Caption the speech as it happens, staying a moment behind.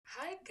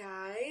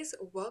guys?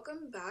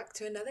 Welcome back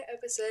to another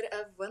episode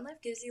of One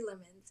Life Gives You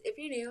Lemons. If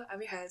you're new,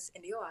 I'm your host,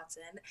 India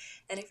Watson,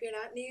 and if you're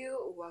not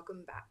new,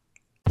 welcome back.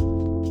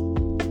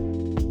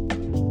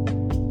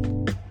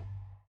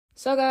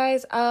 So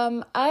guys,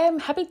 I'm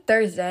happy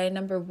Thursday,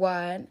 number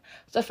one.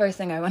 The first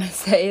thing I want to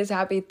say is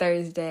happy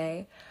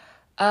Thursday.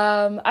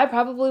 I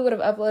probably would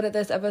have uploaded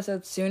this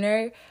episode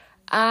sooner.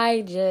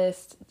 I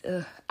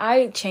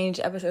changed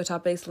episode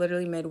topics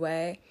literally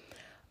midway.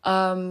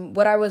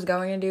 What I was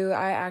going to do,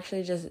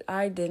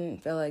 I didn't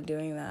feel like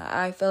doing that.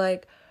 I feel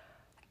like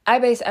I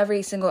base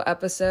every single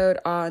episode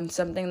on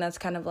something that's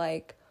kind of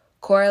like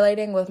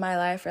correlating with my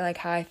life or like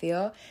how I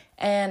feel.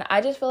 And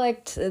I just feel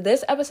like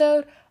this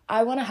episode,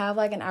 I want to have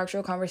like an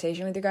actual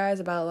conversation with you guys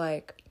about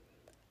like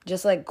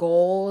just like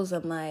goals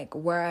and like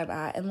where I'm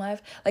at in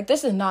life. Like,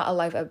 this is not a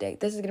life update.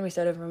 This is gonna be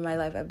so different from my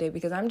life update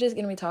because I'm just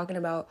gonna be talking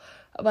about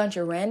a bunch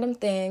of random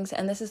things,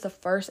 and this is the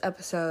first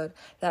episode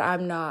that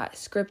I'm not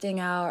scripting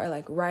out or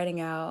like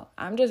writing out.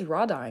 I'm just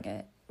raw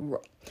dogging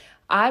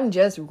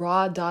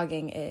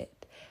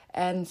it.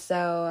 And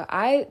so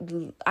I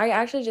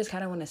actually just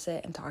kind of want to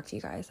sit and talk to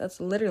you guys. That's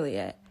literally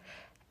it.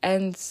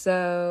 And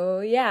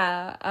so,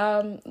 yeah,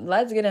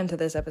 let's get into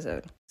this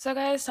episode. So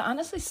guys, to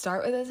honestly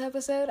start with this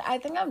episode, I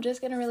think I'm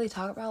just going to really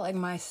talk about like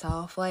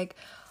myself. Like,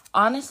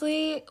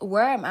 honestly,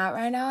 where I'm at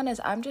right now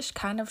is I'm just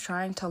kind of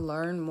trying to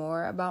learn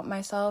more about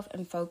myself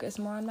and focus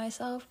more on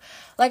myself.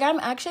 Like, I'm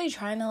actually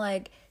trying to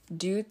like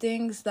do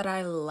things that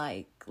I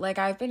like. Like,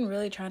 I've been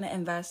really trying to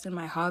invest in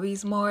my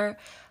hobbies more.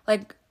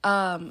 Like,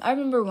 I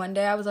remember one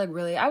day I was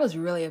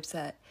really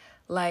upset.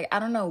 Like, I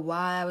don't know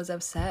why I was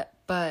upset,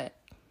 but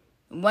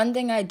one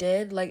thing I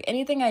did, like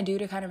anything I do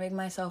to kind of make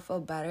myself feel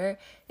better,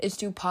 is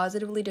to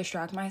positively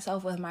distract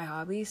myself with my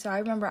hobby. So I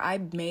remember I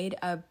made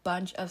a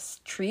bunch of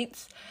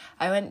treats.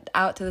 I went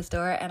out to the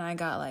store and I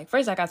got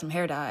first I got some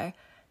hair dye.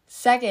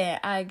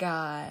 Second, I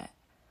got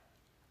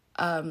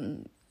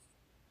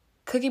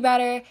cookie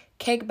batter,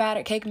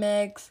 cake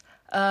mix.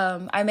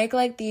 I make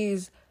like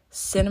these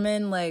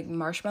cinnamon like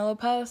marshmallow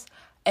puffs.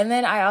 And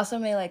then I also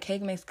made like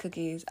cake mix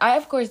cookies. I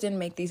of course didn't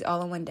make these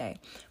all in one day,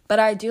 but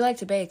I do like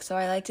to bake, so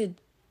I like to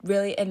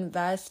really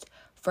invest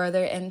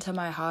further into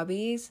my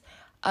hobbies.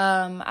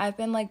 I've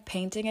been like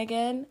painting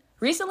again.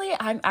 Recently,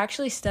 I'm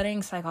actually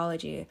studying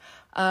psychology.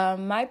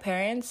 My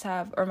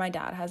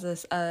dad has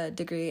this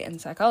degree in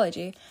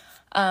psychology.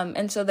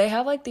 And so they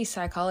have like these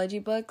psychology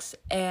books,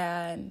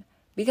 and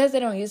because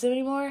they don't use them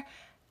anymore,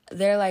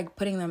 they're like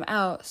putting them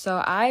out.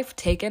 So I've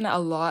taken a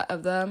lot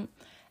of them,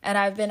 and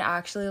I've been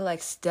actually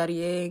like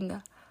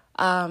studying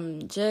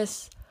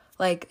just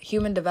like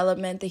human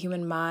development, the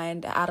human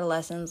mind,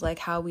 adolescence, like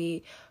how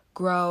we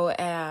grow,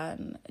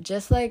 and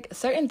just like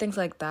certain things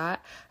like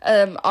that.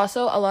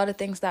 Also a lot of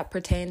things that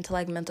pertain to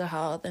like mental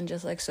health and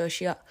just like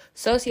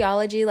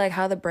sociology, like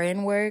how the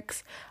brain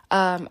works.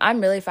 I'm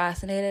really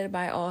fascinated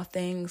by all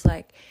things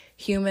like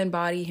human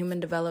body, human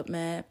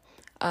development,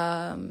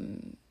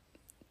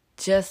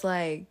 just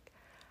things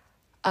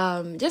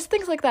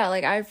like that.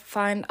 Like, I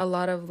find a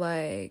lot of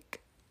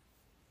like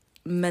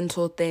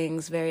mental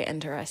things very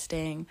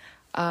interesting.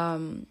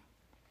 And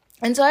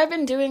so I've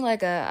been doing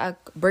like a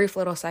brief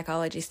little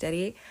psychology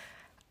study,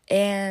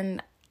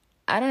 and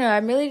I don't know,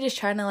 I'm really just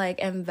trying to like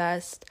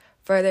invest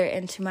further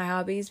into my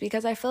hobbies,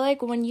 because I feel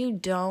like when you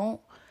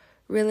don't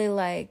really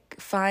like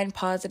find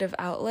positive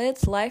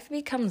outlets, life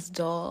becomes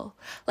dull.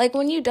 Like,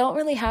 when you don't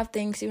really have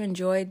things you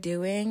enjoy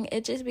doing,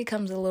 it just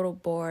becomes a little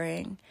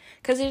boring,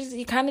 because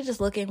you're kind of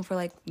just looking for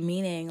like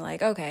meaning.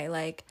 Like, okay,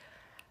 like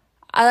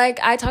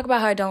I talk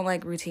about how I don't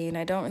like routine.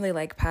 I don't really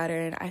like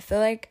pattern. I feel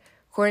like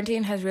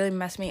quarantine has really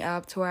messed me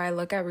up to where I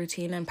look at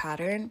routine and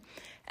pattern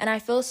and I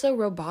feel so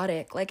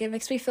robotic. Like, it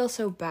makes me feel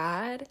so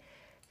bad,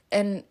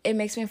 and it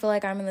makes me feel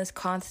like I'm in this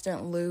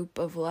constant loop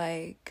of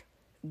like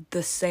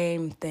the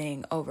same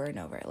thing over and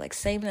over. Like,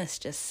 sameness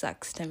just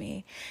sucks to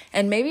me.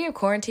 And maybe if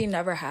quarantine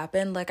never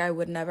happened, like, I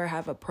would never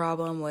have a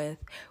problem with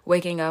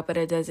waking up at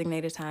a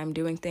designated time,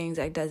 doing things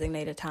at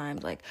designated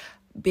times, like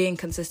being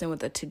consistent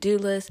with a to-do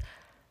list.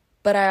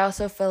 But I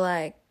also feel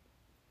like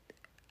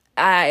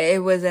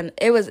it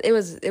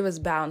was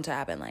bound to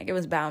happen. Like, it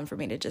was bound for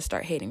me to just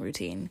start hating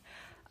routine.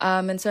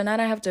 And so now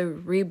I have to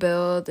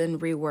rebuild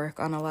and rework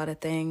on a lot of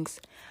things.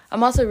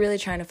 I'm also really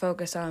trying to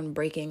focus on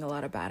breaking a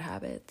lot of bad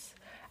habits.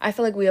 I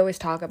feel like we always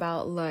talk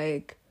about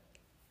like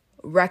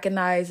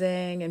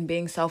recognizing and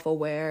being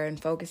self-aware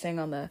and focusing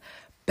on the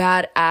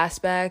bad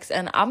aspects.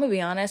 And I'm gonna be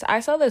honest,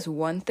 I saw this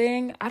one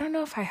thing. I don't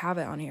know if I have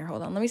it on here.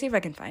 Hold on, let me see if I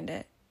can find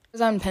it. I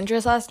was on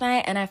Pinterest last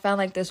night and I found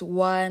like this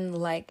one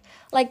like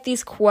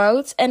these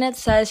quotes, and it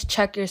says,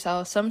 check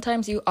yourself.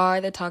 Sometimes you are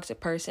the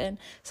toxic person.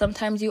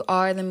 Sometimes you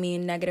are the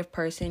mean, negative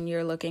person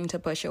you're looking to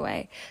push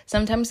away.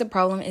 Sometimes the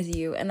problem is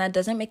you, and that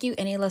doesn't make you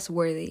any less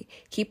worthy.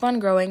 Keep on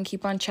growing,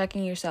 keep on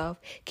checking yourself,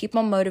 keep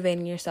on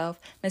motivating yourself.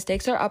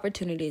 Mistakes are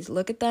opportunities.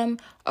 Look at them,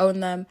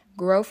 own them,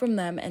 grow from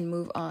them, and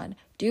move on.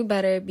 Do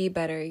better, be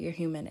better. You're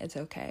human. It's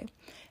okay.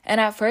 And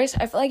at first,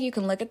 I feel like you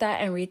can look at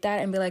that and read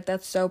that and be like,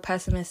 that's so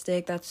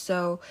pessimistic. That's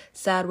so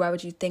sad. Why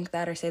would you think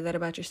that or say that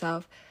about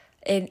yourself?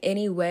 in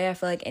any way, I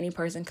feel like any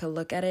person could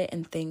look at it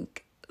and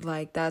think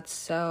like that's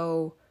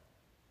so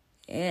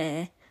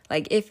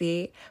like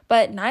iffy.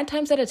 But 9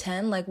 times out of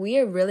 10, like, we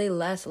are really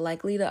less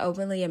likely to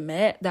openly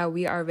admit that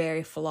we are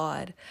very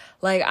flawed.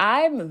 Like,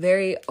 I'm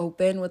very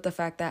open with the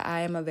fact that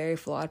I am a very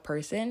flawed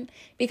person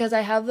because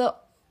I have the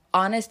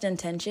honest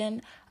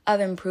intention of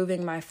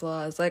improving my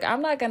flaws. Like,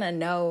 I'm not gonna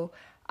know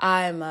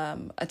I'm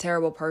a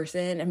terrible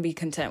person and be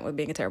content with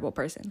being a terrible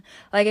person.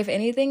 Like, if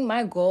anything,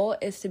 my goal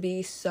is to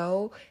be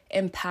so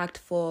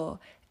impactful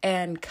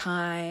and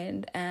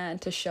kind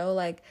and to show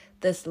like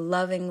this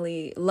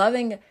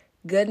loving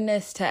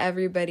goodness to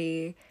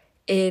everybody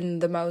in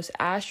the most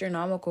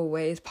astronomical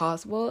ways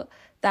possible.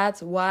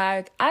 That's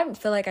why I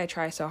feel like I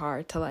try so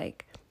hard to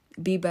like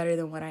be better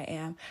than what I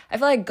am. I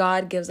feel like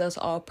God gives us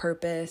all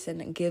purpose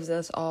and it gives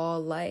us all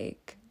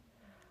like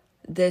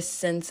this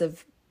sense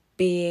of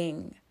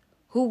being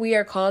who we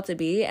are called to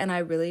be, and I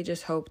really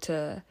just hope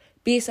to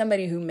be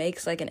somebody who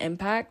makes like an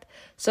impact.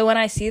 So when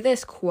I see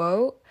this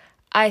quote,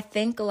 I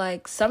think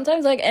like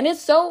sometimes like, and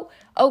it's so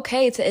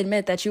okay to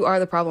admit that you are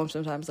the problem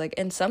sometimes. Like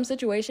in some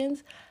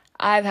situations,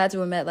 I've had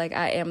to admit like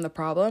I am the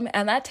problem,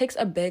 and that takes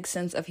a big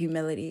sense of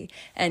humility.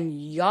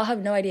 And y'all have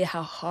no idea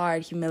how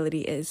hard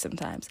humility is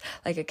sometimes.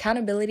 Like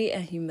accountability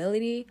and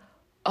humility,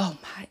 oh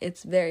my,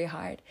 it's very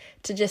hard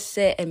to just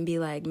sit and be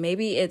like,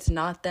 maybe it's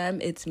not them,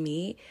 it's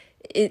me.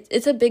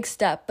 It's a big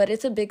step, but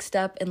it's a big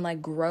step in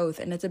like growth,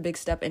 and it's a big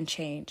step in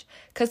change.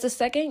 Because the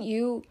second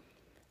you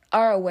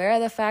are aware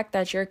of the fact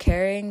that you're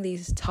carrying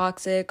these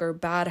toxic or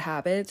bad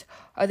habits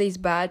or these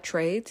bad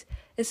traits,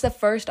 it's the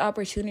first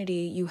opportunity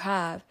you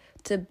have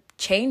to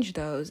change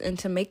those and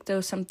to make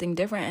those something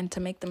different and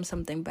to make them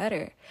something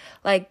better.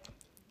 Like,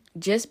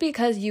 just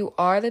because you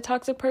are the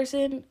toxic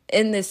person,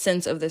 in this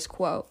sense of this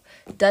quote,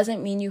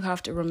 doesn't mean you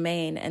have to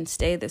remain and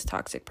stay this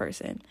toxic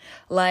person.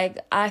 Like,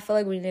 I feel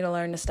like we need to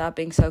learn to stop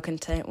being so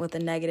content with the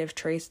negative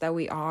traits that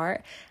we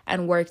are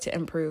and work to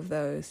improve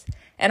those.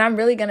 And I'm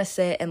really going to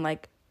sit and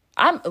like,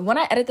 when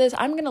I edit this,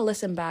 I'm going to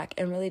listen back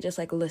and really just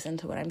like listen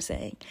to what I'm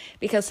saying.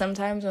 Because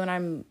sometimes when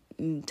I'm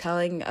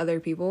telling other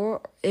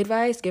people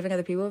advice, giving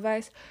other people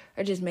advice,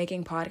 or just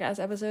making podcast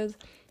episodes,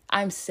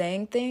 I'm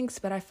saying things,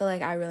 but I feel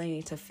like I really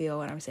need to feel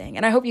what I'm saying.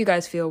 And I hope you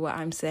guys feel what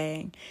I'm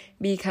saying,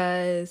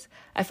 because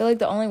I feel like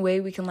the only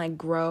way we can like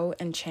grow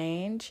and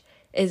change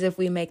is if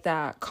we make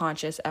that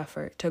conscious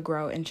effort to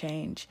grow and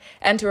change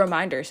and to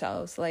remind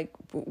ourselves like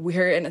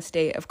we're in a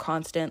state of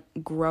constant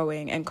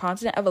growing and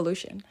constant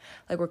evolution.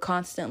 Like we're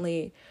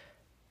constantly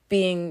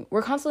moving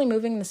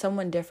to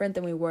someone different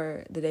than we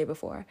were the day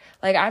before.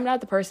 Like I'm not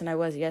the person I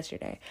was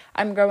yesterday.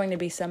 I'm growing to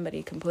be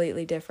somebody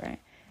completely different.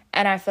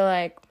 And I feel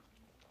like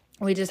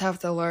we just have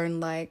to learn,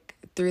 like,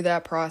 through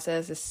that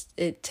process,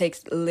 it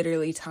takes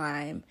literally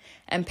time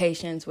and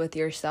patience with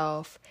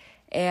yourself.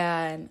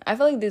 And I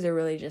feel like these are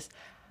really just,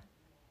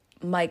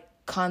 like,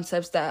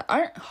 concepts that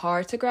aren't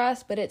hard to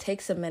grasp, but it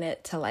takes a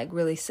minute to, like,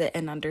 really sit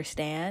and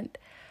understand.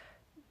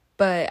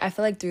 But I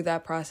feel like through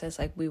that process,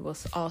 like, we will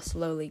all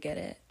slowly get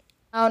it.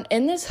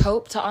 In this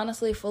hope to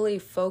honestly fully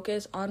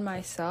focus on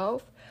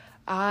myself,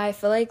 I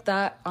feel like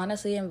that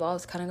honestly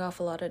involves cutting off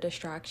a lot of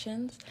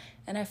distractions.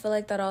 And I feel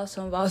like that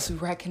also involves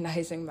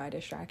recognizing my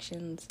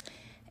distractions.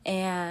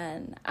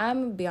 And I'm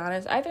going to be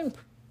honest, I've been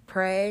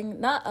praying,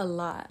 not a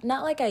lot,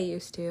 not like I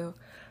used to,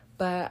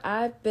 but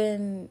I've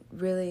been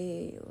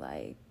really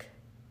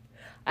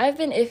I've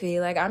been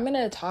iffy. Like, I'm going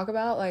to talk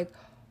about like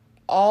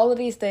all of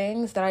these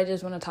things that I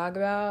just want to talk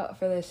about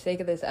for the sake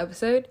of this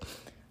episode.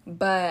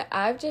 But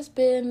I've just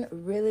been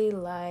really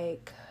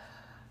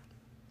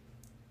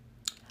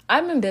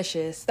I'm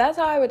ambitious. That's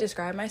how I would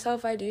describe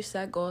myself. I do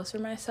set goals for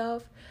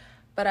myself,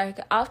 but I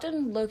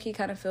often low-key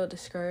kind of feel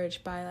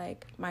discouraged by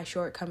like my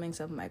shortcomings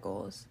of my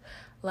goals.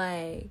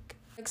 Like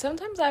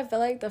sometimes I feel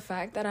like the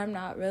fact that I'm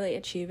not really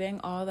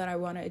achieving all that I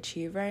want to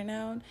achieve right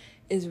now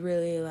is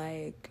really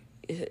like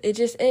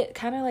it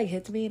kind of like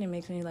hits me, and it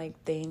makes me like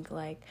think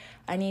like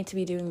I need to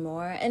be doing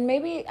more. And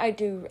maybe I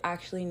do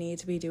actually need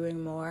to be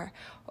doing more,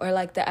 or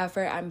like the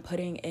effort I'm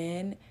putting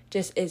in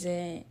just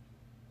isn't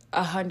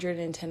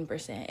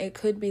 110%. It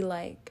could be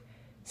like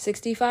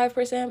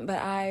 65%, but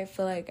I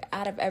feel like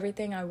out of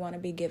everything I want to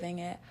be giving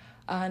it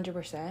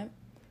 100%.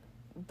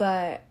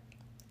 But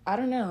I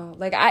don't know,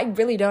 like I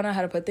really don't know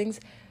how to put things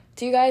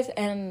to you guys.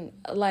 And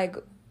like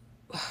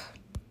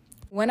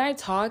when I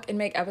talk and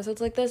make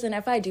episodes like this, and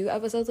if I do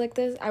episodes like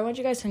this, I want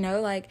you guys to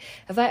know, like,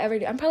 if I ever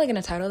do, I'm probably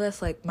gonna title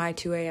this like my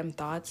 2 a.m.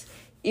 thoughts,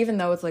 even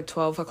though it's like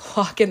 12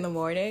 o'clock in the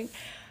morning.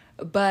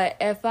 But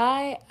if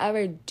I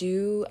ever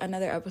do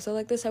another episode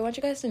like this, I want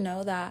you guys to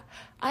know that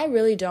I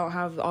really don't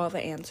have all the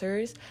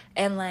answers.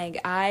 And,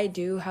 like, I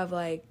do have,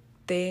 like,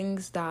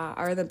 things that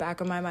are in the back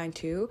of my mind,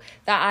 too,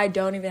 that I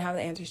don't even have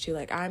the answers to.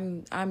 Like,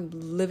 I'm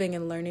living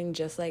and learning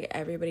just like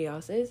everybody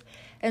else is.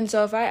 And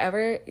so if I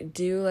ever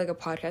do, like, a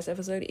podcast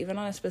episode, even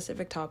on a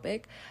specific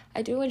topic,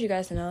 I do want you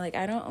guys to know, like,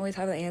 I don't always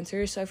have the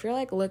answers. So if you're,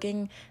 like,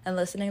 looking and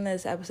listening to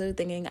this episode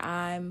thinking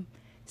I'm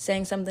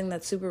saying something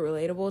that's super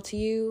relatable to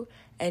you,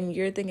 and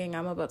you're thinking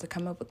I'm about to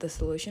come up with the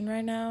solution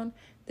right now,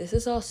 this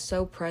is all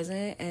so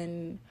present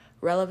and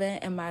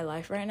relevant in my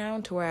life right now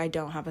to where I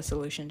don't have a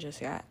solution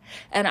just yet.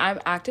 And I'm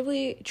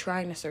actively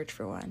trying to search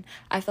for one.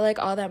 I feel like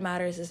all that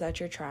matters is that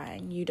you're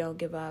trying. You don't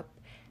give up.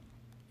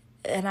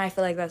 And I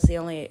feel like that's the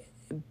only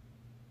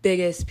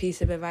biggest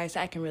piece of advice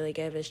I can really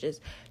give, is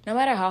just no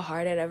matter how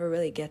hard it ever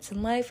really gets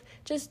in life,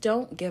 just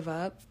don't give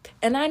up.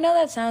 And I know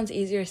that sounds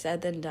easier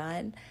said than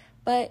done,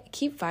 but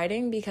keep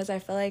fighting, because I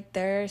feel like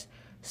there's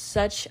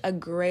such a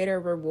greater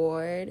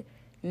reward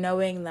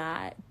knowing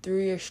that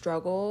through your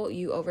struggle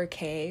you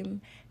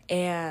overcame,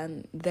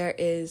 and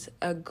there's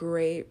a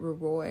great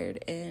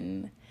reward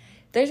in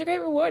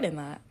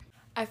that.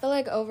 I feel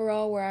like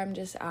overall where I'm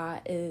just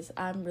at is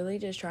I'm really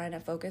just trying to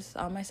focus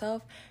on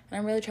myself, and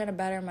I'm really trying to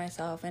better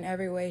myself in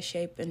every way,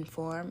 shape, and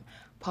form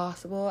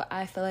possible.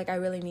 I feel like I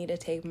really need to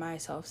take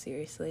myself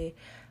seriously.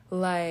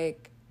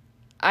 Like,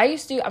 I'm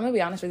going to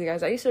be honest with you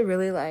guys, I used to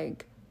really,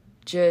 like,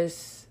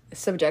 just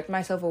subject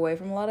myself away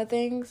from a lot of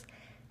things,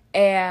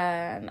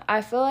 and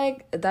I feel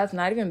like that's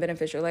not even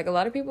beneficial. Like, a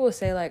lot of people will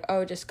say, like,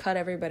 oh, just cut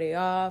everybody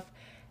off,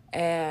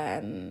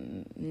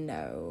 and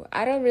no,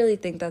 I don't really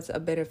think that's a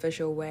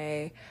beneficial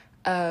way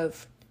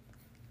of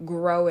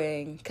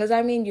growing, because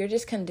I mean, you're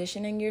just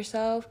conditioning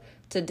yourself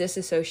to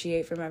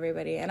disassociate from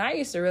everybody. And I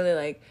used to really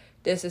like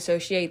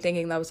disassociate,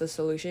 thinking that was a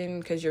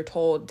solution, because you're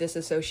told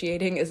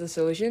disassociating is a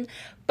solution,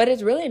 but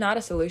it's really not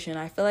a solution.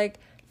 I feel like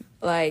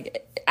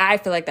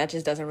that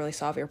just doesn't really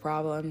solve your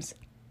problems.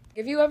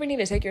 If you ever need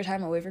to take your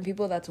time away from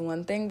people, that's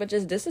one thing, but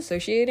just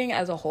disassociating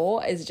as a whole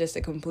is just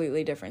a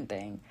completely different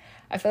thing.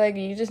 I feel like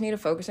you just need to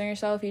focus on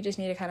yourself. You just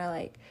need to kind of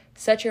like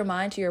set your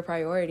mind to your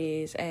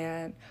priorities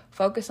and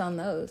focus on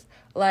those.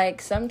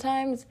 Like,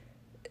 sometimes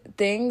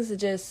things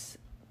just,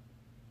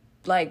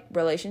 like,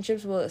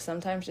 relationships will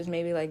sometimes just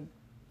maybe like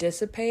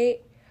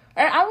dissipate.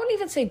 Or I wouldn't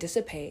even say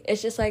dissipate.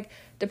 It's just like,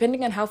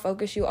 depending on how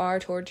focused you are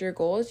towards your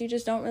goals, you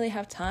just don't really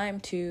have time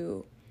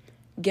to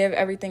give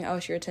everything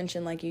else your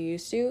attention like you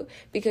used to,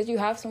 because you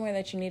have somewhere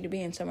that you need to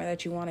be and somewhere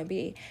that you want to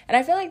be. And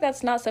I feel like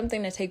that's not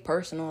something to take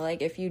personal.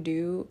 Like, if you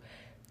do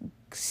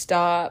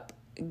stop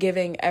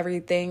giving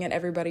everything and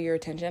everybody your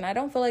attention, I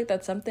don't feel like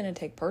that's something to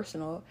take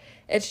personal.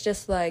 It's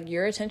just like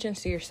your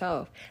attention's to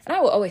yourself. And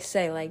I will always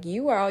say, like,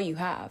 you are all you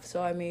have.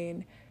 So, I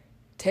mean,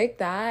 take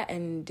that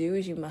and do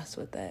as you must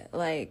with it.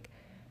 Like,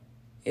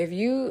 if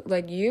you,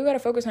 like, you got to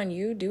focus on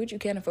you, do what you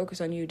can to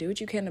focus on you, do what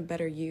you can to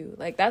better you.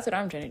 Like, that's what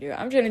I'm trying to do.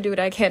 I'm trying to do what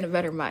I can to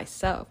better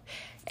myself.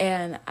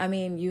 And, I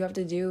mean, you got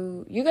to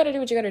do what you got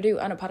to do.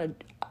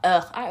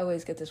 I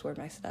always get this word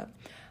messed up.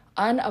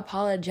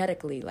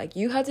 Unapologetically. Like,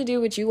 you have to do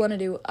what you want to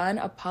do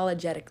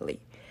unapologetically.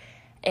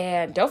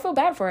 And don't feel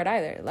bad for it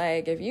either.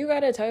 Like, if you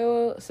got to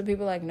tell some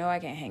people, like, no, I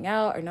can't hang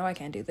out, or no, I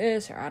can't do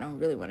this, or I don't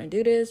really want to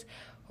do this,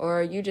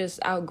 or you just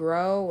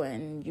outgrow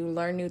and you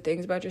learn new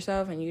things about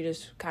yourself and you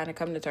just kind of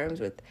come to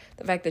terms with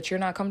the fact that you're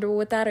not comfortable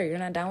with that, or you're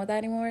not down with that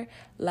anymore,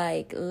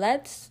 like,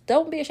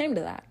 don't be ashamed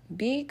of that.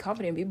 Be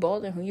confident, be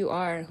bold in who you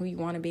are and who you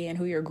want to be and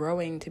who you're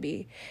growing to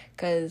be,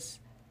 because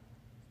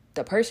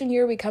the person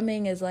you're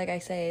becoming is, like I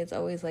say, it's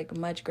always, like,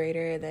 much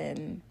greater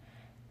than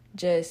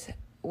just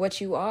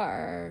what you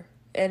are.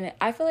 And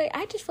I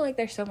just feel like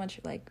there's so much,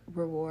 like,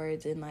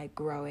 rewards in, like,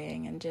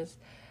 growing, and just,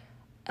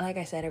 like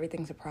I said,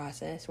 everything's a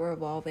process. We're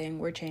evolving,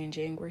 we're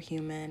changing, we're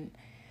human.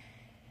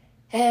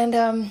 And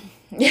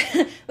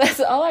that's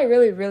all I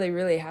really, really,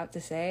 really have to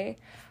say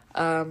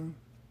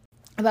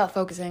about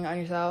focusing on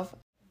yourself.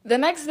 The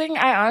next thing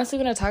I honestly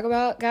want to talk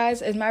about,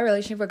 guys, is my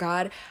relationship with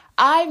God.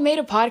 I made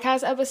a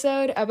podcast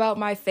episode about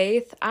my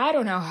faith. I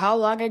don't know how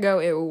long ago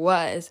it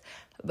was,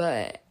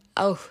 but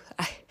I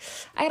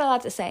got a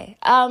lot to say.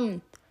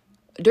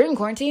 During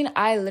quarantine,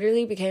 I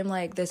literally became,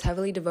 like, this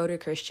heavily devoted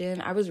Christian.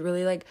 I was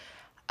really like,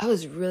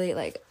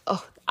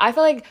 I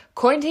feel like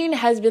quarantine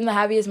has been the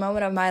happiest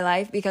moment of my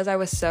life, because I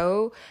was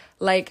so,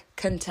 like,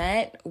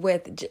 content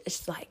with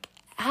just, like,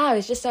 I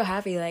was just so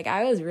happy. Like,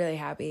 I was really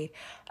happy.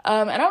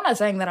 And I'm not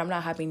saying that I'm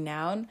not happy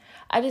now.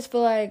 I just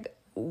feel like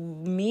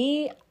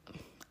I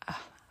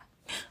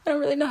don't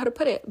really know how to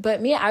put it,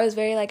 but I was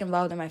very, like,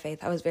 involved in my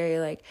faith. I was very,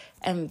 like,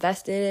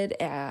 invested,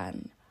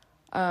 and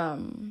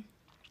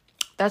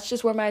that's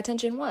just where my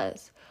attention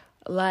was.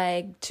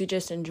 Like, to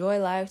just enjoy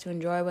life, to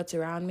enjoy what's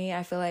around me.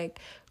 I feel like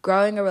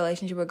growing a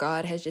relationship with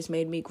God has just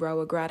made me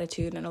grow a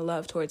gratitude and a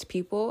love towards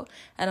people,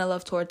 and a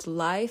love towards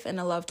life, and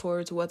a love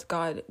towards what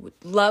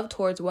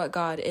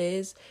God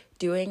is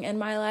doing in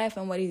my life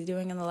and what he's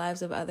doing in the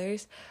lives of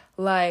others.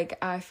 Like,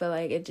 I feel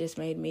like it just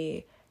made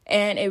me,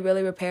 and it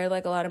really repaired,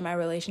 like, a lot of my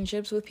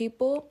relationships with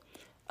people.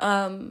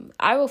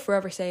 I will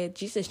forever say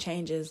Jesus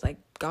changes, like,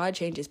 God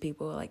changes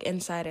people, like,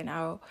 inside and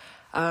out.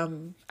 I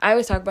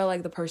always talk about,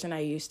 like, the person I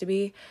used to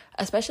be,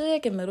 especially,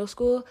 like, in middle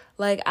school.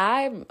 Like,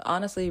 I'm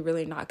honestly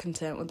really not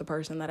content with the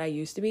person that I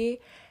used to be,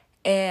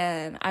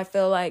 and I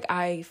feel like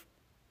I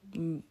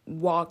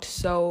walked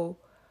so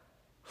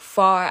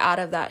far out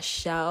of that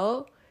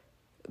shell,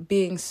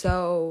 being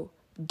so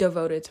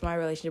devoted to my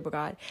relationship with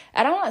God.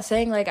 And I'm not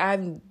saying, like,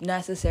 I'm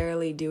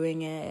necessarily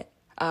doing it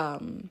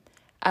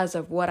as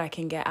of what I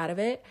can get out of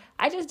it.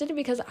 I just did it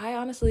because I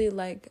honestly,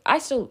 like, I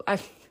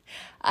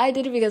I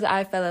did it because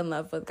I fell in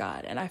love with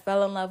God, and I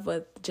fell in love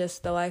with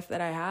just the life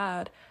that I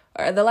had,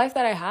 or the life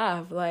that I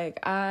have. Like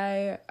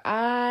I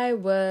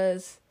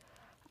was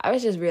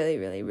just really,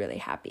 really, really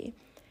happy.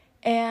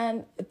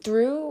 And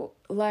through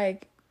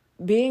like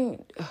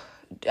being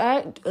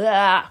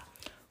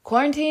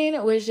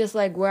quarantine was just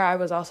like where I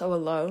was also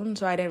alone,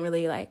 so I didn't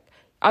really like,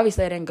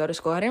 obviously I didn't go to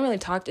school, I didn't really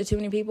talk to too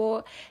many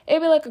people.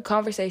 It'd be like a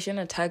conversation,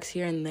 a text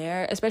here and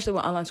there, especially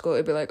with online school.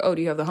 It'd be like, oh,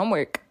 do you have the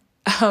homework?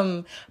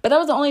 But that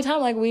was the only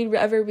time like we'd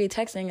ever be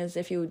texting, is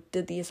if you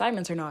did the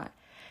assignments or not.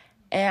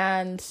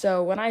 And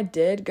so when I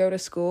did go to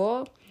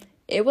school,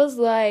 it was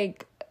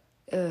like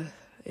ugh.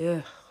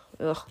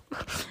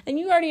 And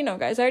you already know,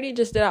 guys, I already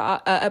just did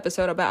a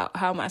episode about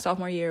how my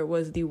sophomore year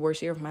was the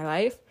worst year of my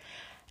life.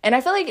 And I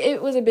feel like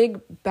it was a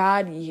big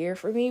bad year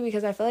for me,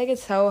 because I feel like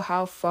it's so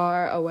how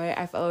far away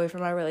I fell away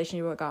from my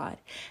relationship with God.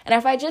 And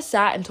if I just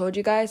sat and told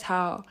you guys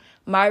how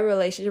my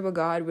relationship with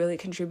God really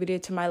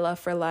contributed to my love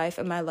for life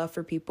and my love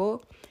for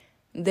people,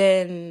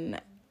 then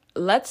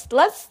let's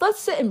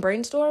sit and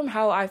brainstorm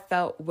how I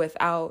felt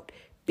without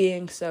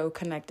being so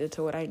connected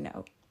to what I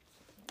know.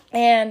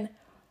 And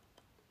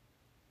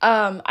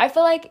I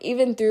feel like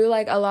even through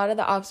like a lot of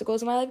the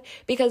obstacles in my life,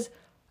 because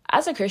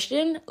as a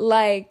Christian,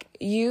 like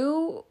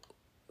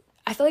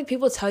I feel like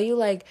people tell you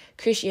like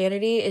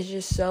Christianity is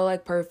just so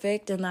like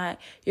perfect, and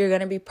that you're going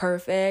to be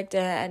perfect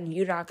and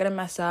you're not going to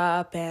mess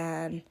up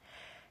and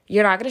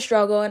you're not going to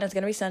struggle and it's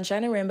going to be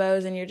sunshine and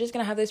rainbows and you're just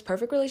going to have this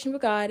perfect relationship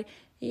with God.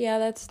 Yeah,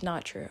 that's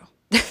not true.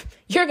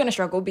 You're going to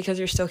struggle because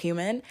you're still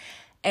human,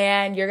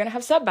 and you're going to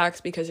have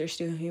setbacks because you're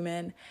still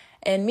human.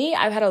 And me,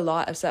 I've had a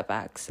lot of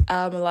setbacks,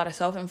 a lot of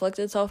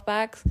self-inflicted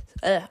setbacks,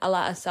 and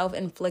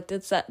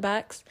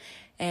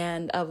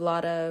I've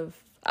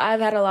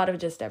had a lot of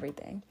just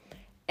everything.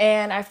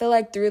 And I feel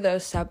like through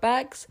those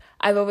setbacks,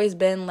 I've always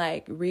been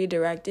like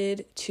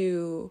redirected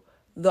to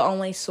the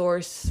only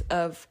source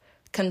of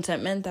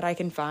contentment that I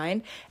can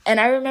find.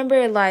 And I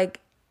remember like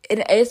in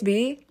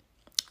ASB,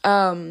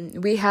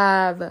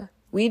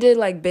 we did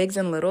like bigs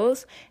and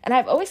littles, and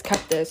I've always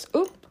kept this.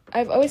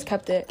 I've always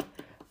kept it.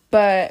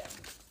 But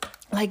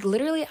like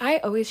literally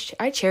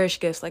I cherish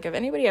gifts. Like if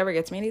anybody ever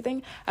gets me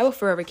anything, I will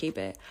forever keep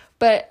it.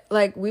 But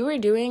like we were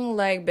doing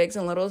like bigs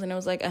and littles, and it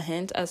was like a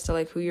hint as to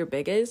like who your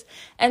big is.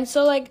 And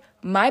so like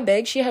my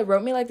big, she had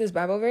wrote me like this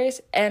Bible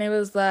verse, and it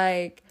was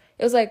like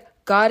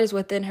God is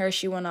within her,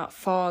 she will not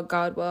fall.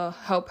 God will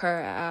help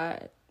her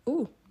at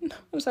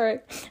I'm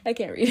sorry, I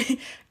can't read.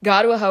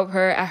 God will help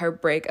her at her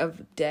break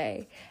of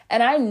day.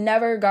 And I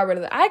never got rid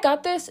of that. I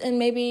got this in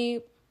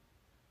maybe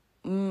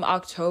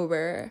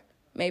October,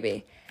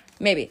 maybe.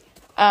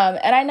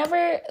 And I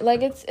never,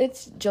 like,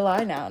 it's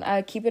July now, and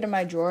I keep it in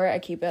my drawer. I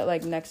keep it,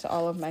 like, next to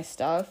all of my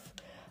stuff,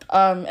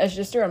 as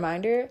just a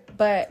reminder.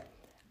 But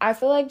I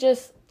feel like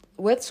just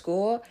with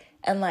school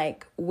and,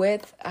 like,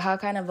 with how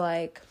kind of,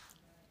 like,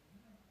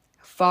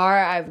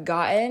 far I've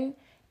gotten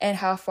and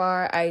how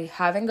far I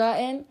haven't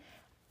gotten,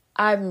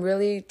 I'm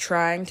really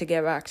trying to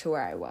get back to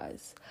where I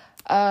was.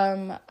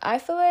 I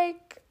feel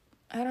like,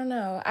 I don't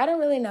know. I don't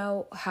really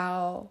know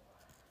how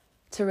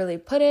to really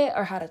put it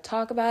or how to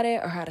talk about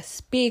it or how to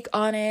speak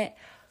on it.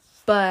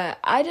 But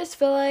I just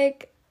feel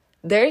like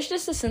there's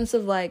just a sense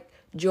of like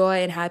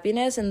joy and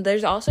happiness. And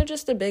there's also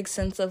just a big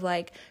sense of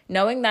like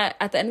knowing that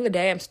at the end of the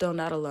day, I'm still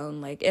not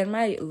alone. Like in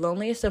my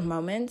loneliest of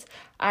moments,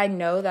 I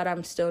know that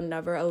I'm still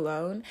never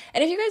alone.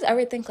 And if you guys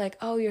ever think like,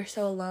 oh, you're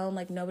so alone,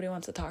 like nobody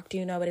wants to talk to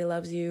you, nobody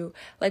loves you,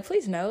 like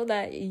please know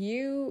that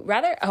you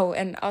rather, oh,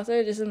 and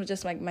also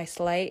just like my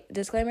slight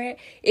disclaimer,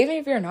 even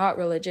if you're not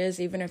religious,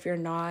 even if you're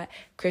not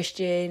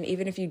Christian,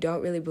 even if you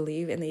don't really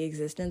believe in the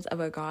existence of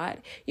a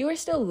God, you are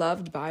still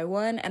loved by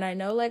one. And I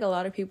know like a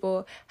lot of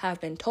people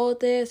have been told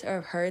this or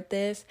have heard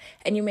this,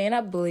 and you may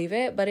not believe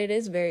it, but it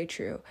is very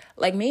true.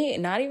 Like me,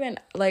 not even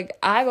like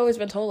I've always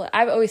been told,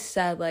 I've always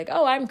said like,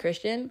 oh, I'm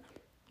Christian.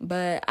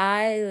 But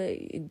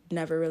I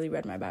never really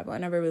read my Bible. I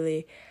never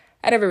really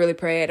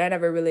prayed. I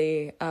never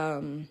really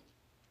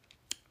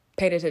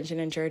paid attention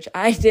in church.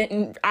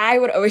 I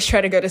would always try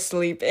to go to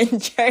sleep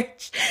in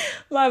church.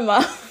 My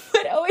mom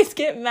would always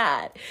get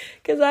mad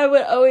because I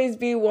would always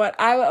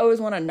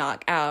want to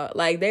knock out.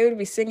 Like they would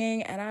be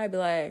singing and I'd be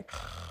like,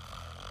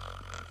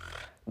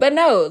 but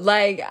no,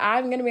 like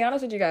I'm going to be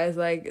honest with you guys.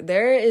 Like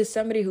there is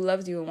somebody who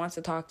loves you and wants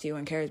to talk to you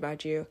and cares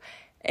about you.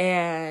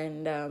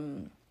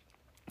 And,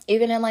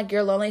 even in like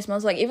your loneliest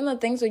moments, like even the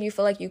things that you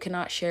feel like you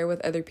cannot share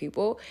with other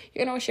people,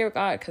 you're gonna share with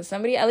God because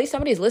at least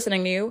somebody's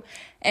listening to you.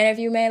 And if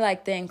you may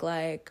like think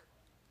like,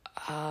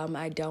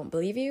 I don't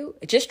believe you,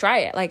 just try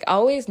it. Like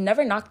always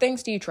never knock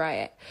things till you try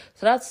it.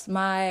 So that's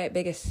my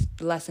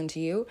biggest lesson to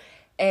you.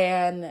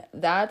 And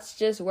that's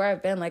just where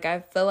I've been. Like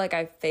I feel like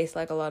I've faced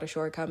like a lot of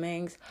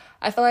shortcomings.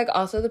 I feel like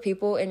also the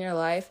people in your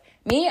life,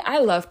 I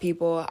love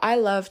people. I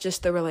love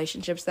just the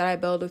relationships that I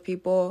build with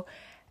people.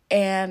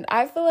 And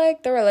I feel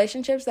like the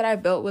relationships that I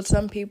built with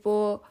some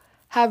people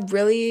have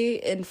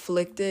really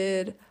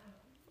inflicted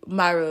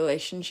my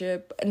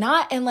relationship,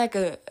 not in like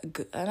and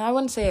I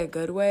wouldn't say a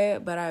good way,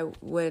 but I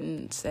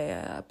wouldn't say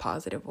a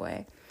positive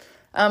way.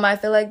 I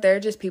feel like they're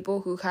just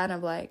people who kind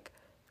of like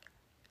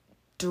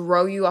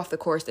throw you off the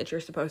course that you're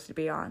supposed to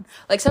be on.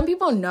 Like some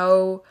people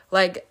know,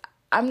 like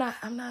I'm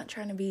not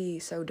trying to be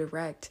so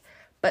direct,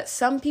 but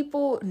some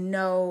people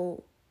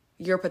know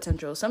your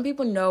potential. Some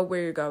people know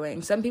where you're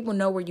going. Some people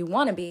know where you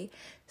want to be.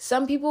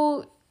 Some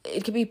people,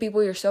 it could be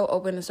people you're so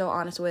open and so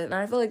honest with. And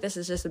I feel like this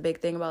is just a big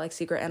thing about like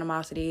secret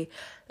animosity,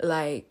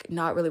 like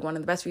not really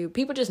wanting the best for you.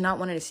 People just not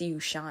wanting to see you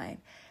shine.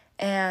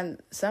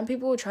 And some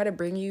people will try to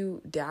bring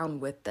you down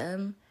with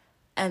them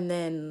and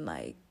then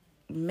like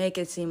make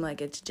it seem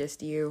like it's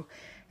just you.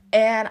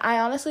 And I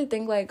honestly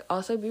think like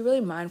also be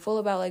really mindful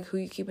about like who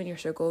you keep in your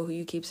circle, who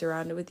you keep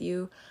surrounded with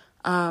you.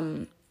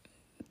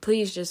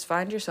 Please just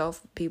find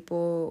yourself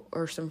people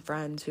or some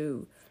friends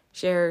who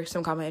share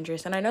some common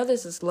interests. And I know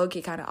this is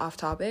low-key kind of off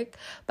topic,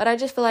 but I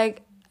just feel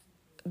like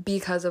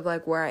because of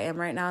like where I am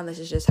right now, and this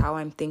is just how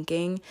I'm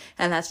thinking,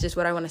 and that's just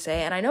what I want to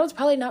say. And I know it's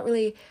probably not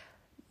really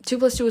 2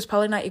 + 2 is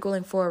probably not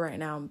equaling 4 right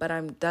now,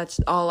 but that's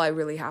all I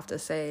really have to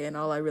say and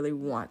all I really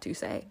want to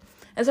say.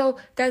 And so,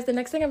 guys, the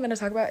next thing I'm going to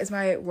talk about is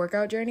my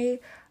workout journey,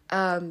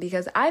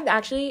 because I've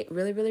actually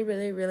really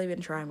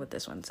been trying with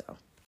this one. So,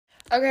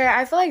 okay,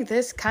 I feel like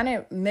this kind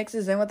of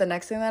mixes in with the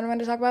next thing that I'm going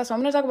to talk about, so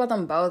I'm going to talk about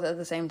them both at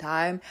the same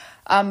time.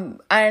 I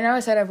know I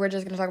said if we're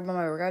just going to talk about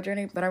my workout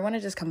journey, but I want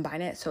to just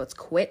combine it so it's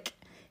quick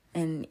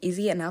and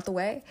easy and out the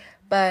way.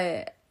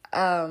 But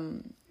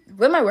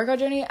with my workout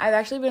journey, I've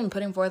actually been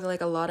putting forth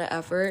like a lot of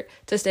effort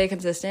to stay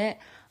consistent.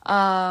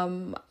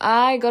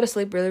 I go to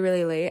sleep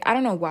really late. I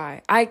don't know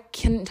why. I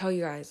can't tell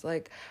you guys.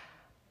 Like,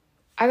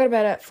 I go to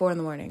bed at 4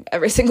 a.m.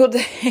 every single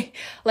day.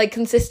 Like,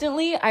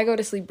 consistently, I go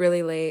to sleep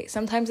really late.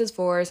 Sometimes it's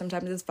 4,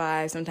 sometimes it's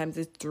 5, sometimes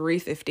it's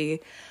 3:50.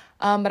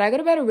 But I go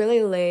to bed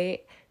really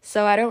late,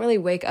 so I don't really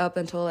wake up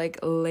until like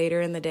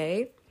later in the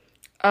day.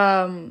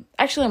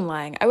 Actually, I'm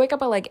lying. I wake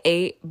up at like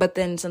 8, but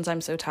then since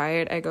I'm so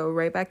tired, I go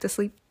right back to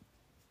sleep.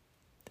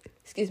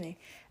 Excuse me.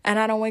 And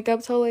I don't wake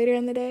up till later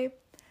in the day.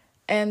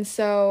 And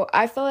so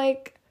I feel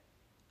like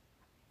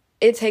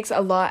it takes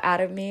a lot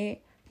out of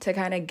me to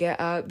kind of get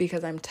up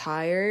because I'm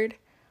tired.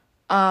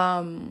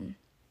 And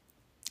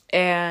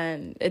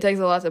it takes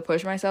a lot to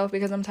push myself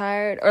because I'm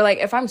tired. Or like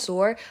if I'm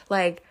sore,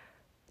 like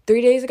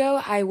 3 days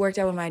ago, I worked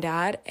out with my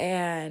dad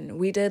and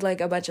we did like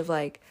a bunch of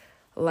like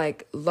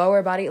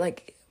lower body,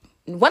 like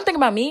one thing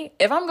about me,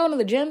 if I'm going to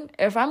the gym,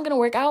 if I'm going to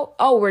work out,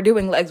 we're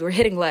doing legs. We're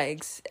hitting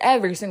legs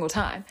every single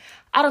time.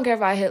 I don't care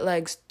if I hit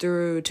legs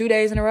through 2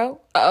 days in a row.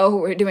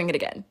 We're doing it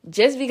again.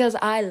 Just because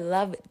I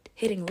love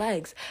hitting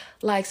legs.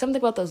 Like something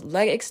about those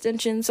leg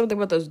extensions, something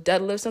about those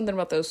deadlifts, something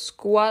about those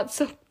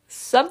squats.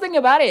 Something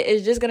about it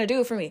is just going to do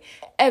it for me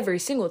every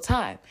single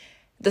time.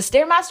 The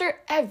Stairmaster,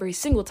 every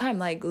single time.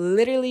 Like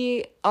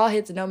literally all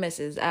hits, no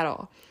misses at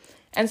all.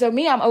 And so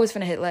me, I'm always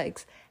finna hit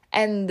legs.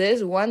 And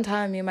this one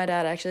time, me and my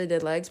dad actually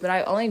did legs, but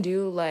I only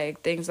do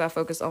like things that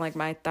focus on like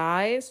my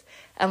thighs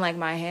and like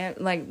my hand,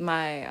 like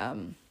my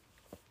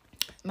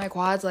my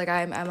quads. Like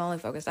I'm only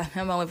focused on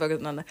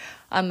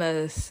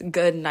the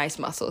good, nice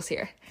muscles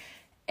here.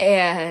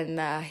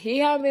 And he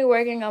had me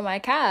working on my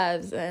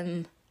calves,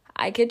 and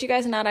I kid you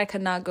guys not, I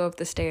could not go up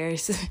the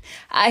stairs.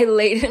 I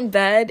laid in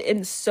bed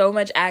in so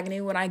much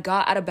agony. When I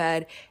got out of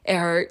bed, it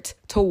hurt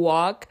to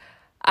walk.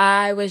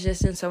 I was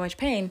just in so much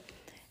pain.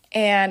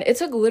 And it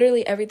took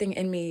literally everything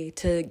in me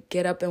to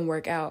get up and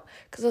work out.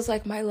 Because I was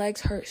like, my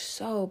legs hurt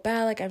so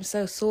bad. Like, I'm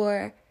so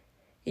sore.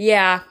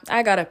 Yeah,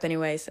 I got up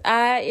anyways.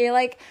 I feel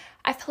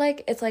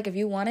like it's like if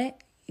you want it,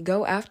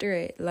 go after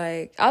it.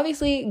 Like,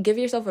 obviously, give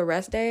yourself a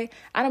rest day.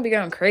 I don't be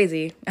going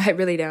crazy. I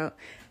really don't.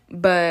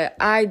 But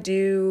I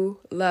do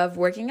love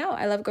working out.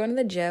 I love going to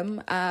the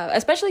gym,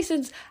 especially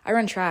since I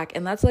run track.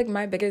 And that's like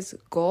my biggest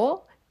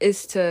goal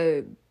is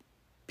to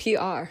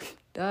PR.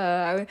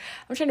 I'm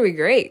trying to be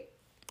great.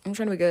 I'm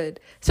trying to be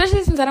good.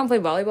 Especially since I don't play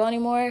volleyball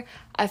anymore.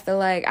 I feel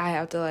like I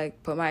have to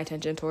like put my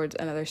attention towards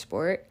another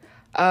sport.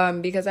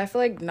 Because I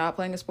feel like not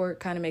playing a sport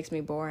kind of makes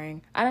me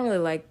boring. I don't really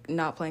like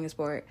not playing a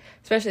sport.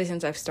 Especially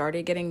since I've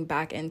started getting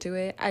back into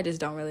it. I just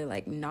don't really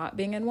like not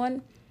being in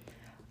one.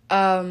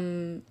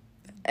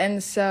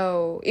 And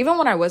so even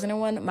when I wasn't in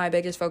one, my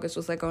biggest focus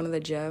was like going to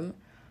the gym.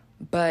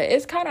 But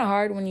it's kind of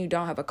hard when you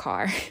don't have a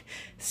car.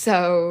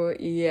 So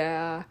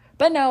yeah.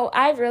 But no,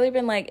 I've really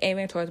been like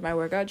aiming towards my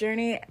workout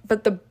journey.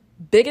 But the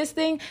biggest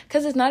thing,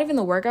 because it's not even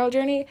the workout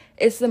journey,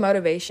 it's the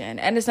motivation.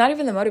 And it's not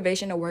even the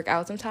motivation to work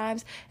out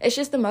sometimes. It's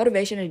just the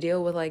motivation to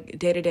deal with like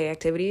day-to-day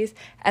activities.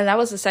 And that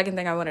was the second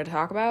thing I wanted to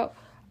talk about,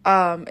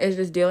 is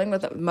just dealing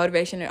with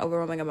motivation and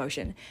overwhelming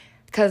emotion.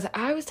 Because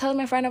I was telling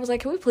my friend, I was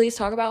like, can we please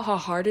talk about how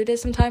hard it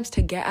is sometimes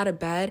to get out of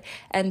bed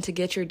and to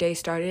get your day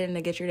started and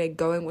to get your day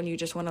going when you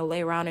just want to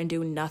lay around and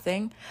do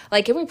nothing?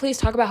 Like, can we please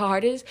talk about how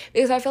hard it is?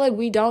 Because I feel like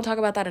we don't talk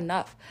about that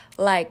enough.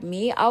 Like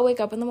me, I'll wake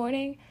up in the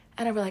morning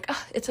and I'll be like,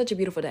 it's such a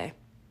beautiful day.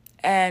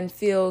 And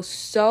feel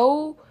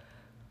so,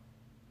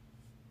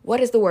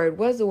 what is the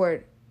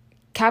word?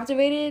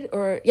 Captivated?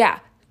 Or, yeah,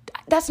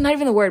 that's not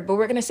even the word, but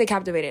we're going to say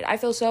captivated. I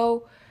feel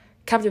so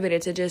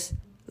captivated to just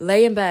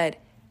lay in bed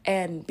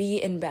and be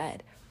in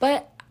bed.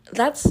 But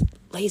that's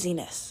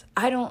laziness.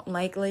 I don't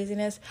like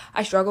laziness.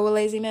 I struggle with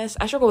laziness.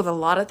 I struggle with a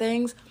lot of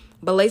things,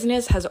 but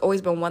laziness has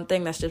always been one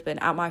thing that's just been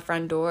at my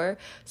front door.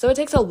 So it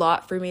takes a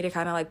lot for me to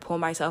kind of like pull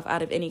myself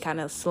out of any kind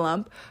of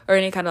slump or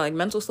any kind of like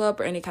mental slump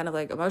or any kind of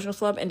like emotional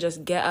slump and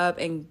just get up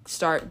and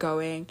start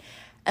going.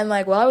 And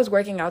like while I was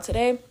working out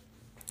today,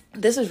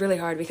 this was really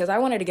hard because I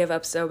wanted to give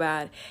up so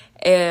bad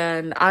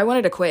and I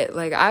wanted to quit.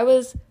 Like I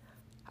was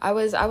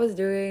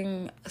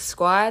doing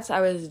squats,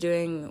 I was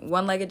doing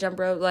one-legged jump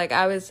rope, like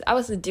I just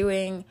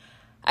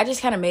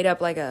kind of made up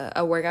like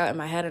a workout in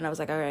my head and I was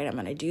like, all right, I'm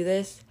gonna do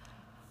this.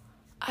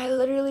 I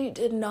literally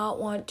did not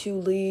want to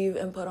leave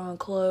and put on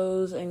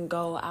clothes and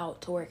go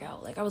out to work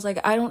out. Like I was like,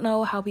 I don't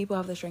know how people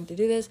have the strength to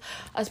do this.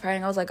 I was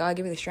praying, I was like, God,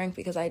 give me the strength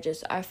because I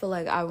feel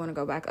like I want to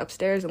go back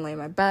upstairs and lay in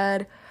my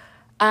bed.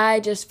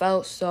 I just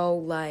felt so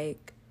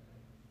like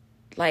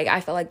I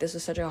felt like this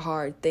was such a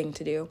hard thing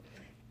to do.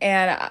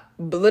 And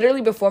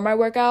literally before my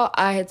workout,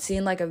 I had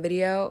seen like a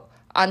video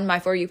on my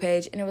For You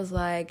page and it was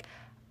like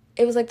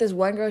this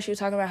one girl, she was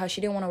talking about how she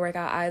didn't want to work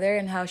out either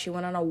and how she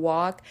went on a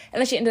walk and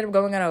then she ended up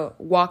going on a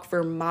walk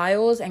for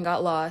miles and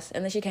got lost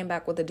and then she came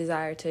back with a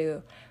desire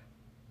to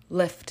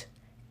lift.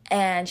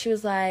 And she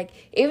was like,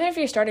 even if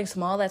you're starting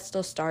small, that's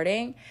still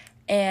starting.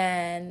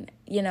 And,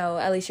 you know,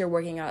 at least you're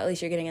working out. At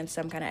least you're getting in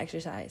some kind of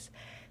exercise.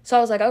 So I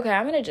was like, okay,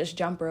 I'm going to just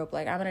jump rope.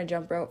 Like, I'm going to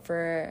jump rope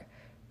for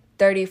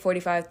 30,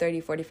 45.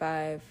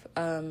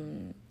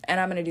 And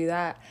I'm going to do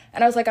that.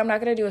 And I was like, I'm not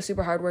going to do a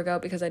super hard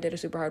workout because I did a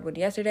super hard one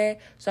yesterday.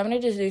 So I'm going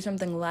to just do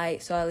something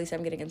light. So at least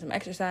I'm getting in some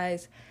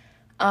exercise.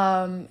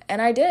 And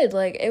I did.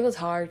 Like, it was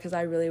hard because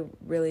I really,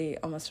 really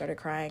almost started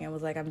crying. I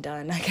was like, I'm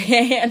done. I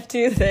can't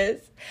do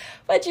this.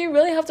 But you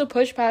really have to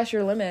push past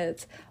your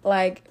limits.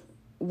 Like,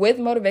 with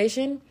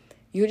motivation,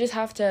 you just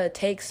have to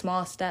take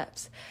small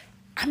steps.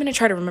 I'm going to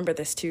try to remember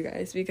this too,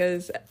 guys,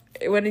 because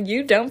when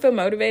you don't feel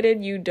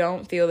motivated, you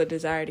don't feel the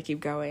desire to keep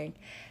going.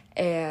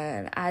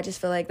 And I just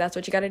feel like that's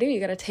what you got to do. You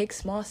got to take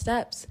small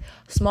steps.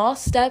 Small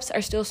steps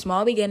are still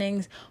small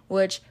beginnings,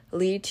 which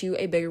lead to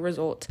a bigger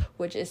result,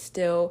 which is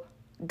still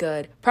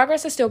good.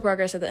 Progress is still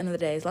progress at the end of the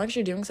day. As long as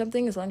you're doing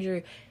something, as long as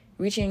you're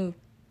reaching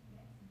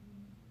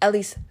at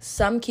least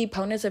some key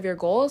components of your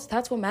goals,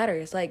 that's what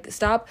matters. Like,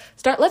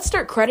 let's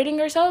start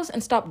crediting ourselves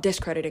and stop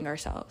discrediting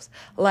ourselves.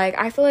 Like,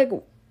 I feel like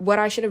what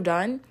I should have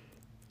done,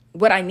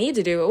 what I need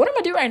to do, what I'm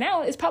gonna do right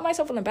now is pat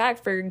myself on the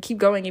back for keep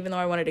going even though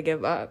I wanted to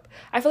give up.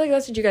 I feel like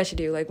that's what you guys should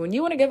do. Like, when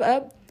you want to give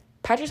up,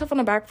 pat yourself on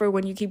the back for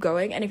when you keep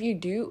going. And if you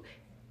do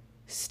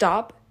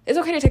stop, it's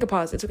okay to take a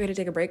pause. It's okay to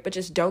take a break, but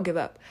just don't give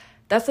up.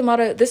 That's the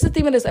motto. This is the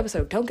theme of this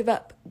episode. Don't give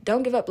up.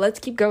 Don't give up. Let's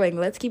keep going.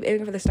 Let's keep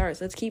aiming for the stars.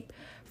 Let's keep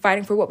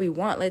fighting for what we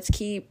want. Let's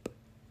keep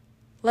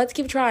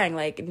trying.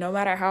 Like, no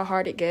matter how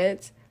hard it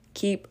gets,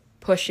 keep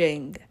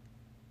pushing.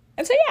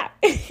 And so,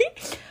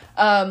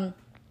 yeah.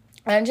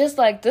 And just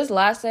like this is the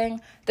last thing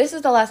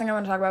I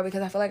want to talk about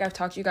because I feel like I've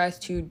talked you guys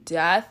to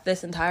death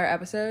this entire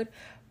episode.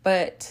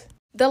 But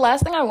the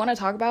last thing I want to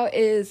talk about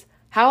is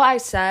how I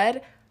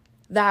said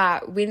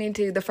that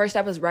the first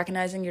step is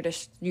recognizing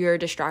your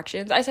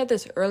distractions. I said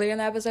this earlier in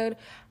the episode,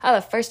 how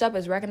the first step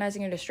is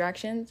recognizing your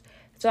distractions.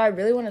 So I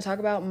really want to talk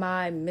about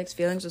my mixed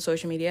feelings with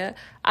social media.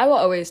 I will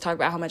always talk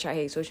about how much I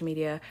hate social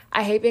media.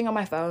 I hate being on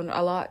my phone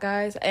a lot,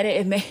 guys. And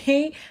it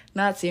may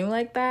not seem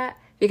like that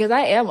because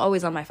I am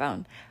always on my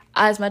phone.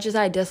 As much as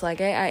I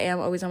dislike it, I am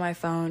always on my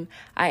phone.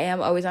 I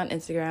am always on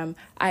Instagram.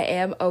 I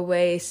am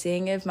always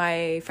seeing if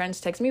my friends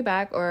text me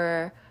back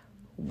or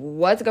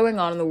what's going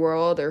on in the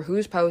world or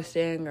who's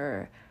posting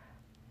or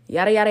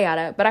yada, yada,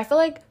 yada. But I feel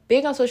like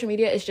being on social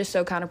media is just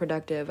so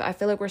counterproductive. I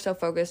feel like we're so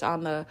focused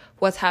on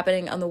what's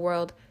happening on the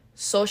world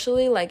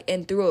socially, like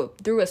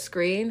through a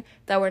screen,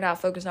 that we're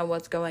not focused on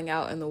what's going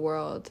out in the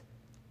world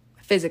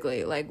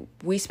physically. Like,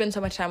 we spend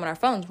so much time on our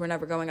phones, we're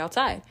never going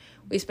outside.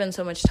 We spend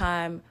so much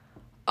time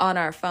on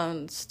our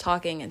phones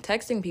talking and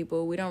texting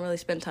people, we don't really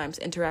spend time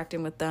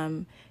interacting with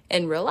them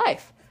in real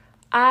life.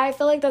 I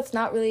feel like that's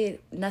not really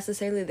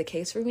necessarily the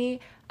case for me.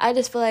 I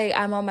just feel like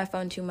I'm on my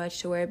phone too much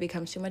to where it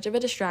becomes too much of a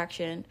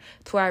distraction,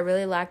 to where I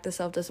really lack the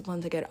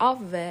self-discipline to get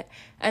off of it,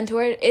 and to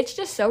where it's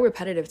just so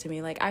repetitive to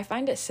me. Like, I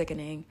find it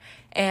sickening.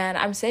 And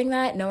I'm saying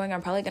that knowing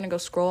I'm probably going to go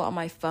scroll on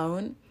my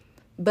phone,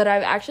 but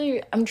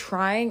I'm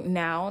trying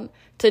now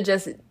to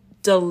just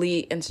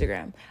delete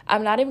Instagram.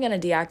 I'm not even going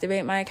to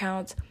deactivate my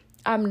accounts.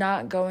 I'm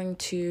not going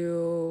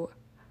to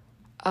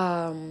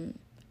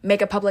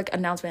make a public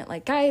announcement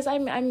like, guys,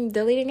 I'm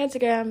deleting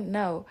Instagram.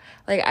 No.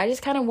 Like, I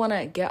just kind of want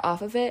to get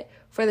off of it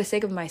for the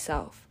sake of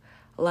myself.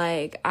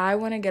 Like, I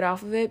want to get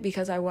off of it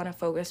because I want to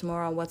focus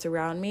more on what's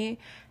around me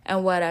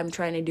and what I'm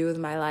trying to do with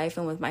my life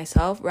and with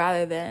myself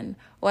rather than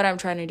what I'm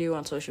trying to do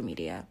on social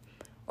media.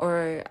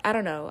 Or, I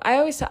don't know.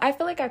 I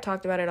feel like I've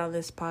talked about it on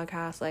this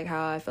podcast, like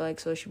how I feel like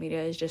social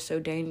media is just so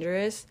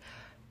dangerous.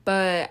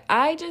 But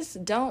I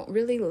just don't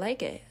really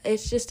like it.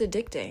 It's just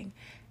addicting.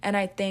 And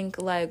I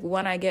think, like,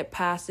 when I get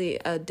past the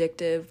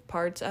addictive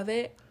parts of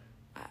it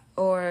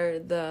or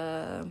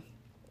the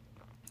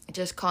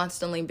just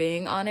constantly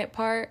being on it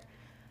part,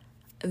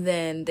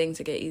 then things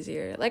will get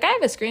easier. Like, I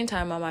have a screen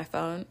time on my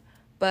phone,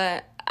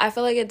 but I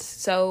feel like it's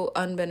so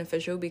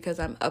unbeneficial because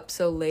I'm up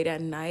so late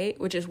at night,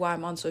 which is why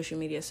I'm on social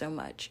media so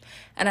much.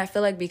 And I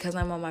feel like because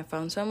I'm on my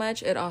phone so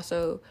much, it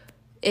also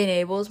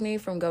enables me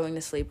from going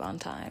to sleep on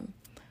time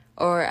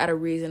or at a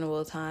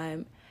reasonable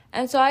time.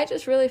 And so I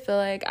just really feel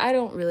like I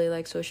don't really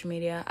like social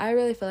media. I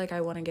really feel like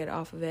I want to get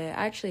off of it.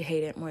 I actually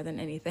hate it more than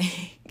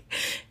anything.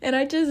 And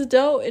I just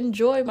don't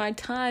enjoy my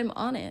time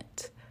on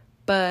it.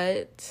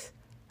 But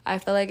I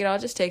feel like it all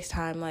just takes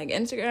time. Like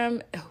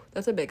Instagram,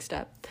 that's a big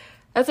step.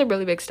 That's a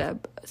really big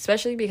step,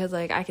 especially because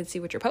like I can see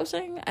what you're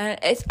posting. And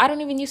I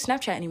don't even use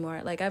Snapchat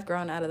anymore. Like I've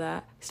grown out of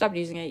that. Stopped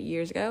using it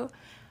years ago.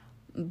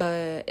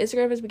 But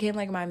Instagram has become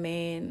like my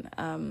main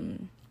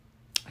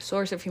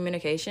source of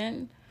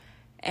communication.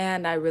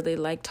 And I really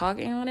like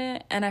talking on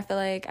it. And I feel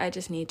like I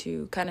just need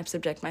to kind of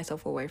subject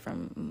myself away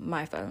from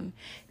my phone.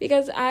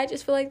 Because I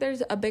just feel like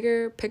there's a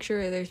bigger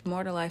picture. There's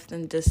more to life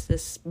than just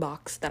this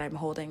box that I'm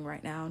holding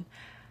right now.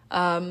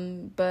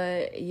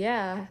 But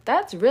yeah,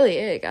 that's really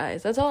it,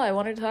 guys. That's all I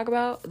wanted to talk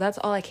about. That's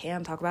all I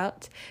can talk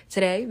about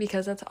today.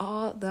 Because that's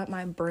all that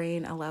my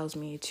brain allows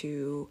me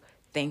to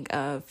think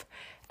of.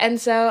 And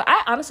so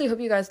I honestly hope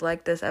you guys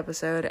like this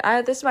episode.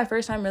 This is my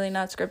first time really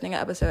not scripting an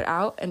episode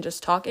out and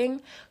just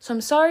talking. So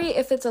I'm sorry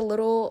if it's a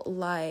little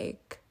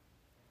like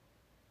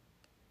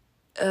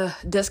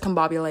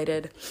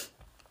discombobulated.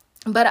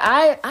 But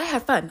I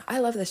had fun. I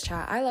love this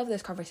chat. I love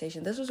this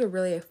conversation. This was a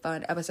really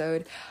fun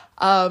episode.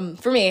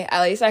 For me,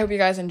 at least. I hope you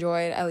guys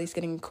enjoyed at least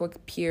getting a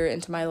quick peer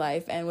into my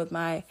life and with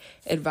my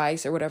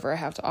advice or whatever I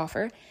have to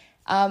offer.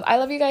 I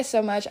love you guys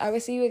so much. I will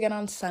see you again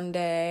on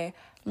Sunday.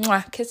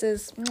 Mwah,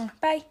 kisses. Mwah,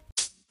 bye.